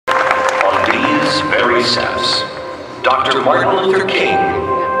these very steps, Dr. Martin Luther King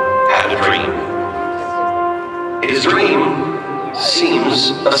had a dream. His dream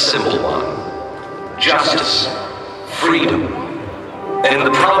seems a simple one. Justice, freedom, and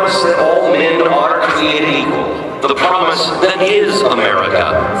the promise that all men are created equal. The promise that is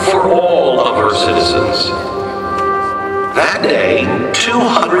America for all of her citizens. That day,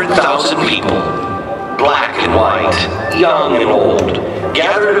 200,000 people, black and white, young and old,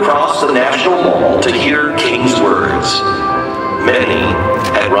 gathered across the National Mall to hear King's words. Many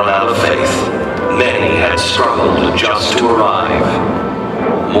had run out of faith. Many had struggled just to arrive.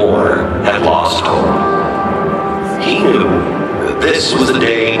 More had lost hope. He knew that this was a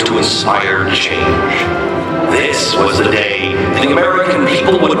day to inspire change. This was the day the American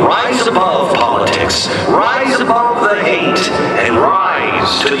people would rise above politics, rise above the hate, and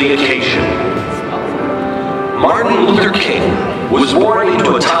rise to the occasion. Martin Luther King was born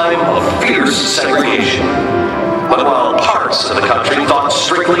into a time of fierce segregation. But while parts of the country thought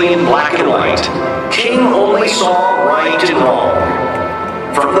strictly in black and white, King only saw right and wrong.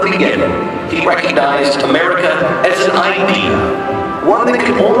 From the beginning, he recognized America as an idea, one that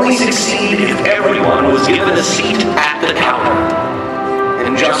could only succeed if everyone was given a seat at the counter.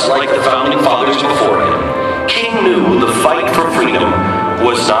 And just like the founding fathers before him, King knew the fight for freedom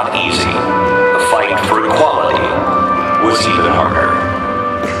was not easy. The fight for equality was even harder.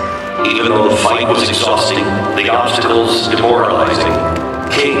 Even though the fight was exhausting, the obstacles demoralizing,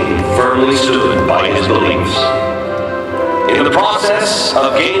 King firmly stood by his beliefs. In the process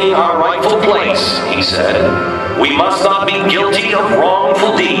of gaining our rightful place, he said, we must not be guilty of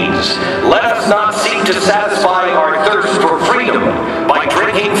wrongful deeds. Let us not seek to satisfy our thirst for freedom by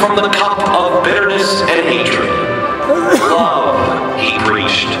drinking from the cup of bitterness and hatred. Love, he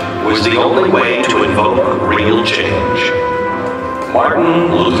preached, was the only way to invoke real change.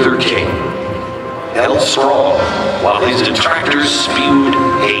 Martin Luther King held strong while his detractors spewed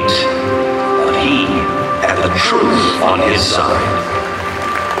hate, but he had the truth on his side.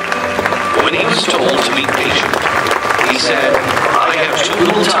 When he was told to be patient, he said, I have too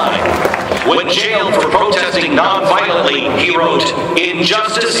little time. When jailed for protesting non-violently, he wrote,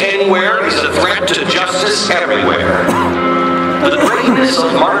 injustice anywhere is a threat to justice everywhere. The greatness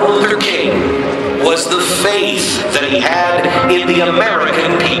of Martin Luther King was the faith that he had in the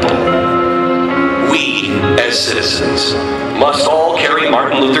American people. We, as citizens, must all carry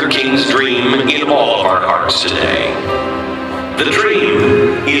Martin Luther King's dream in all of our hearts today. The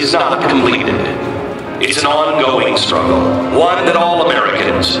dream is not completed. It's an ongoing struggle, one that all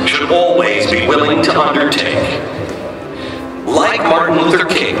Americans should always be willing to undertake. Like Martin Luther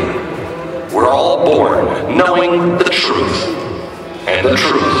King, we're all born knowing the truth, and the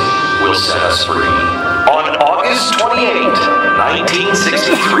truth will set us free. On August 28,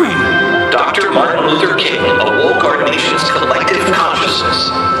 1963, Dr. Martin Luther King awoke our nation's collective consciousness.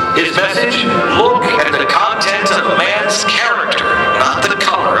 His message, look at the content of a man's character, not the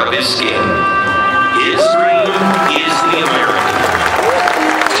color of his skin. His dream is the American.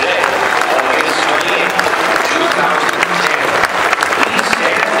 Today, August 28, 2010, we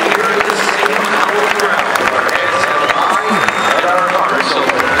stand here in the same hallowed ground, our heads held high and our hearts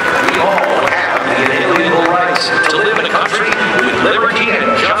open. We all have the inalienable rights to live in a country with liberty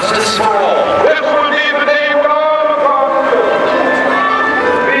and justice for all. This will be the day when all across the world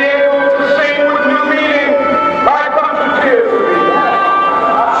be able to sing with new meaning like unto tears.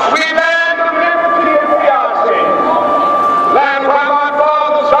 We land of liberty as we are sing. Land by my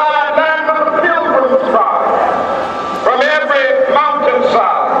father's side, land of the pilgrim's pride. From every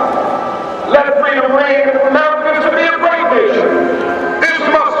mountainside, let freedom reign in America to be a great nation. This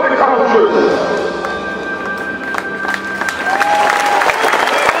must become true.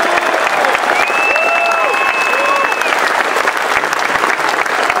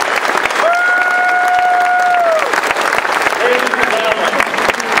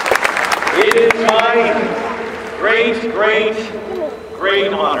 It is my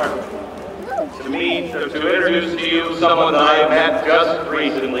great honor to introduce to you someone that I have met just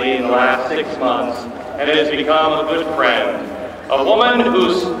recently in the last 6 months and has become a good friend. A woman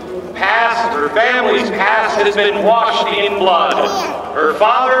whose past, her family's past, has been washed in blood. Her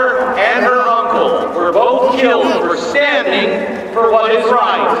father and her uncle were both killed for standing for what is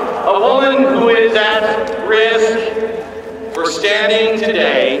right. A woman who is at risk for standing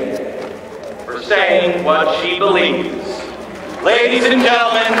today, for saying what she believes. Ladies and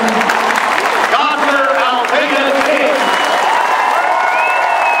gentlemen,